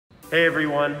Hey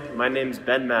everyone, my name is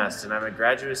Ben Mast and I'm a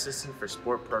graduate assistant for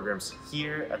sport programs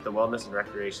here at the Wellness and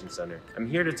Recreation Center. I'm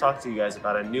here to talk to you guys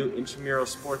about a new intramural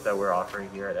sport that we're offering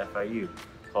here at FIU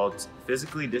called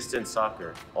physically distant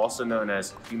soccer, also known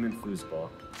as Human Foosball.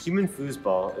 Human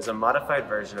Foosball is a modified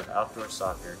version of outdoor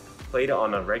soccer played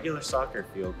on a regular soccer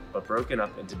field but broken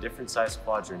up into different sized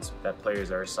quadrants that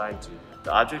players are assigned to.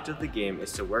 The object of the game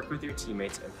is to work with your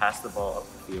teammates and pass the ball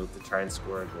up the field to try and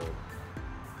score a goal.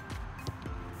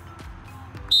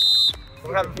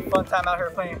 We're having a fun time out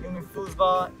here playing Human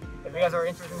Foosball. If you guys are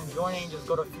interested in joining, just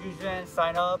go to Fusion,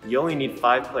 sign up. You only need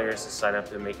 5 players to sign up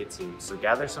to make a team, so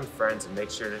gather some friends and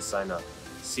make sure to sign up.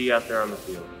 See you out there on the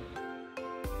field.